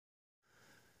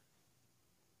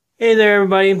Hey there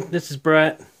everybody, this is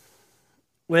Brett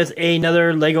with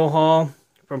another Lego haul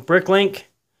from Bricklink,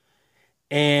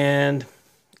 and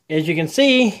as you can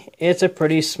see, it's a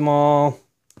pretty small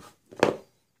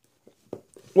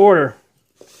order.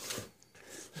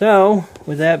 So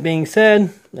with that being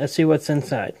said, let's see what's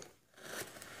inside.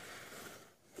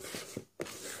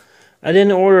 I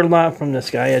didn't order a lot from this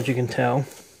guy, as you can tell.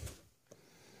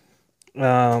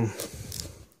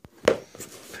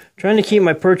 Trying to keep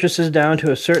my purchases down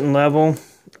to a certain level,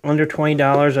 under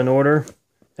 $20 an order.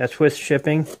 That's with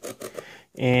shipping.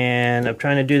 And I'm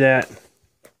trying to do that.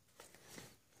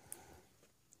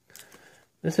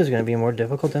 This is going to be more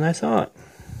difficult than I thought.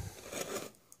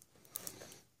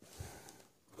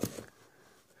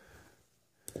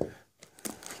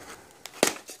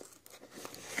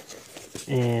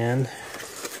 And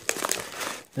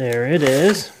there it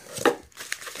is.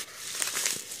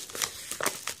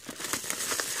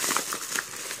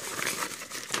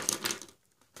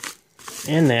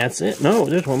 And that's it. No,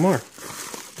 there's one more.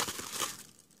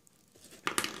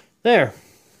 There.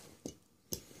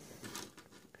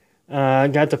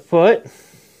 Got the foot.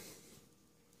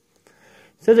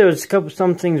 Said there was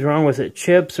some things wrong with it,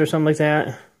 chips or something like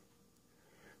that.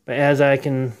 But as I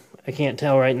can't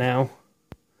tell right now.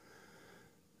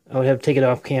 I would have to take it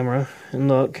off camera and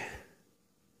look.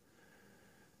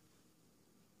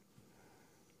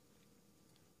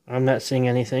 I'm not seeing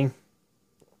anything.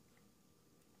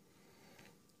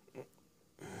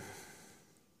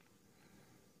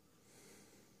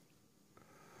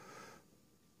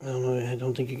 I don't know, I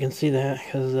don't think you can see that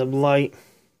because of the light.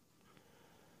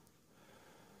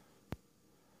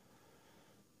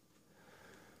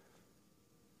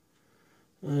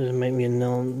 There's maybe a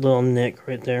little nick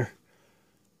right there.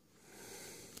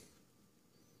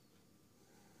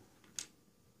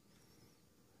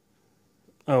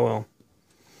 Oh well.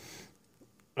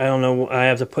 I don't know.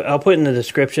 I'll put in the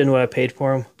description what I paid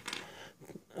for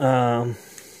them.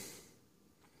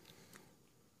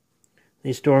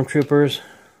 These Stormtroopers.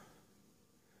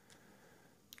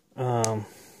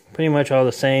 Pretty much all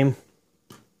the same.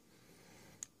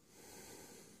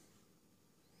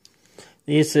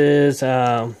 This is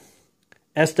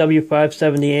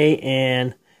SW578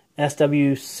 and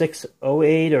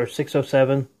SW608 or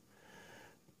 607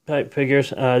 type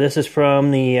figures. This is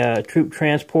from the troop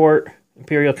transport,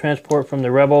 Imperial transport from the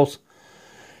Rebels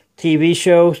TV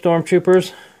show,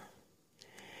 Stormtroopers.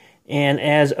 And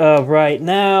as of right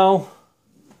now,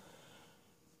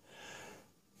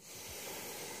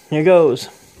 here goes.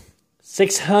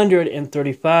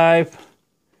 635,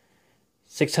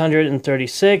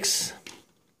 636,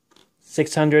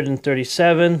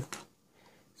 637,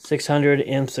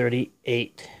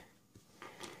 638.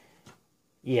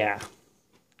 Yeah.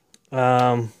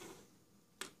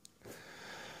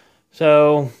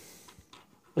 So,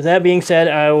 with that being said,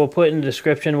 I will put in the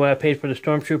description what I paid for the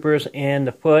Stormtroopers and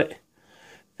the foot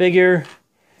figure.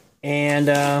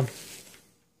 And,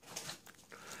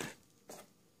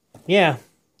 yeah,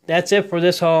 that's it for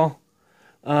this haul.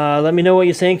 Let me know what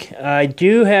you think. I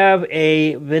do have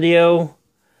a video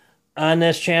on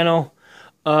this channel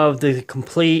of the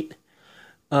complete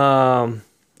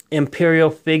Imperial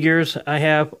figures. I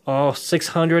have all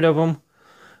 600 of them.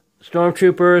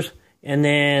 Stormtroopers, and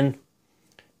then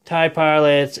TIE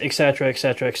pilots, etc.,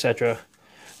 etc., etc.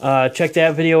 Check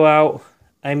that video out.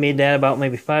 I made that about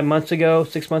maybe 6 months ago.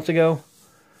 So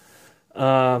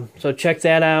check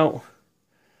that out.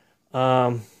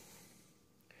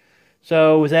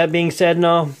 So with that being said and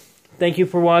all, thank you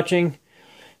for watching.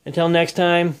 Until next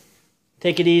time,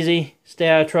 take it easy, stay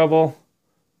out of trouble.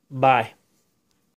 Bye.